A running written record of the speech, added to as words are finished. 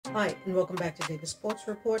Hi, and welcome back to Davis Sports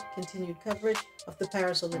Report, continued coverage of the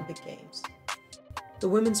Paris Olympic Games. The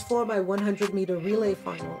women's 4x100 meter relay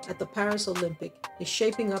final at the Paris Olympic is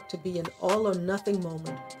shaping up to be an all-or-nothing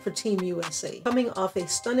moment for Team USA. Coming off a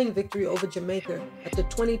stunning victory over Jamaica at the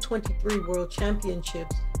 2023 World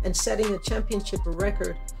Championships and setting a championship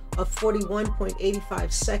record of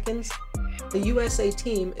 41.85 seconds, the USA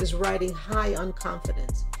team is riding high on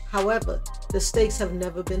confidence. However, the stakes have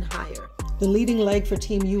never been higher. The leading leg for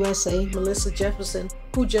Team USA, Melissajefferson,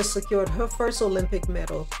 who just secured her first Olympic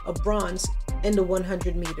medal of bronze in the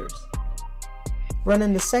 100 meters.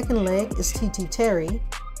 Running the second leg is TT TERRY.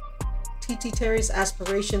 TT TERRY's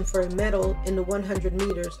aspiration for a medal in the 100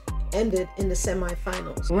 meters ended in the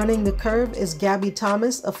semifinals. Running the curve is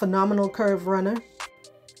Gabbythomas, a phenomenal curve runner.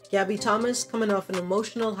 Gabbythomas coming off an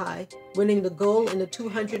emotional high, winning the gold in the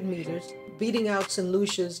 200 meters, beating out St.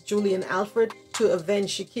 Lucia's Julian Alfred to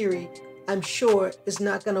avenge Shacarriri, I'm sure is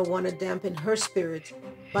not going to want to dampen her spirits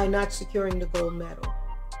by not securing the gold medal.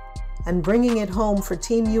 And bringing it home for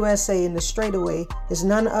Team USA in the straightaway is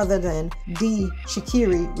none other than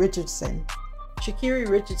shacarririchardson.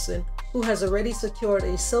 Shacarririchardson, who has already secured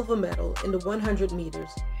a silver medal in the 100 meters,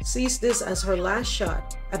 sees this as her last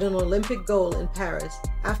shot at an Olympic gold in Paris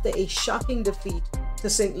after a shocking defeat to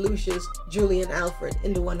St. Lucia's Julian Alfred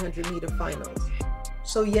in the 100 meter finals.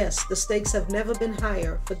 So yes, the stakes have never been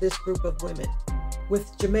higher for this group of women.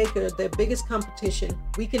 With Jamaica, their biggest competition,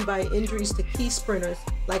 weakened by injuries to key sprinters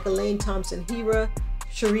like Elaine Thompson-Herah,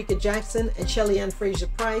 Shacarririchardson Jackson, and Shelly-Ann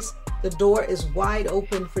Fraser-Pryce, the door is wide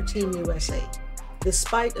open for Team USA.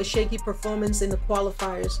 Despite a shaky performance in the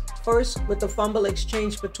qualifiers, first with the fumble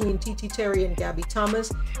exchange between TT TERRY and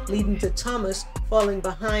Gabbythomas, leading to Thomas falling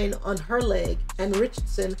behind on her leg and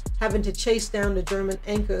Richardson having to chase down the German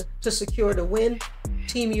anchor to secure the win,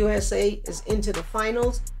 Team USA is into the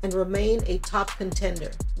finals and remain a top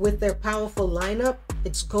contender. With their powerful lineup,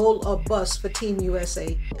 it's gold or bust for Team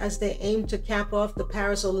USA as they aim to cap off the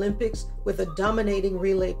Paris Olympics with a dominating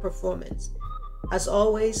relay performance. As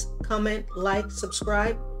always, comment, like,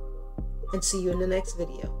 subscribe, and see you in the next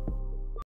video.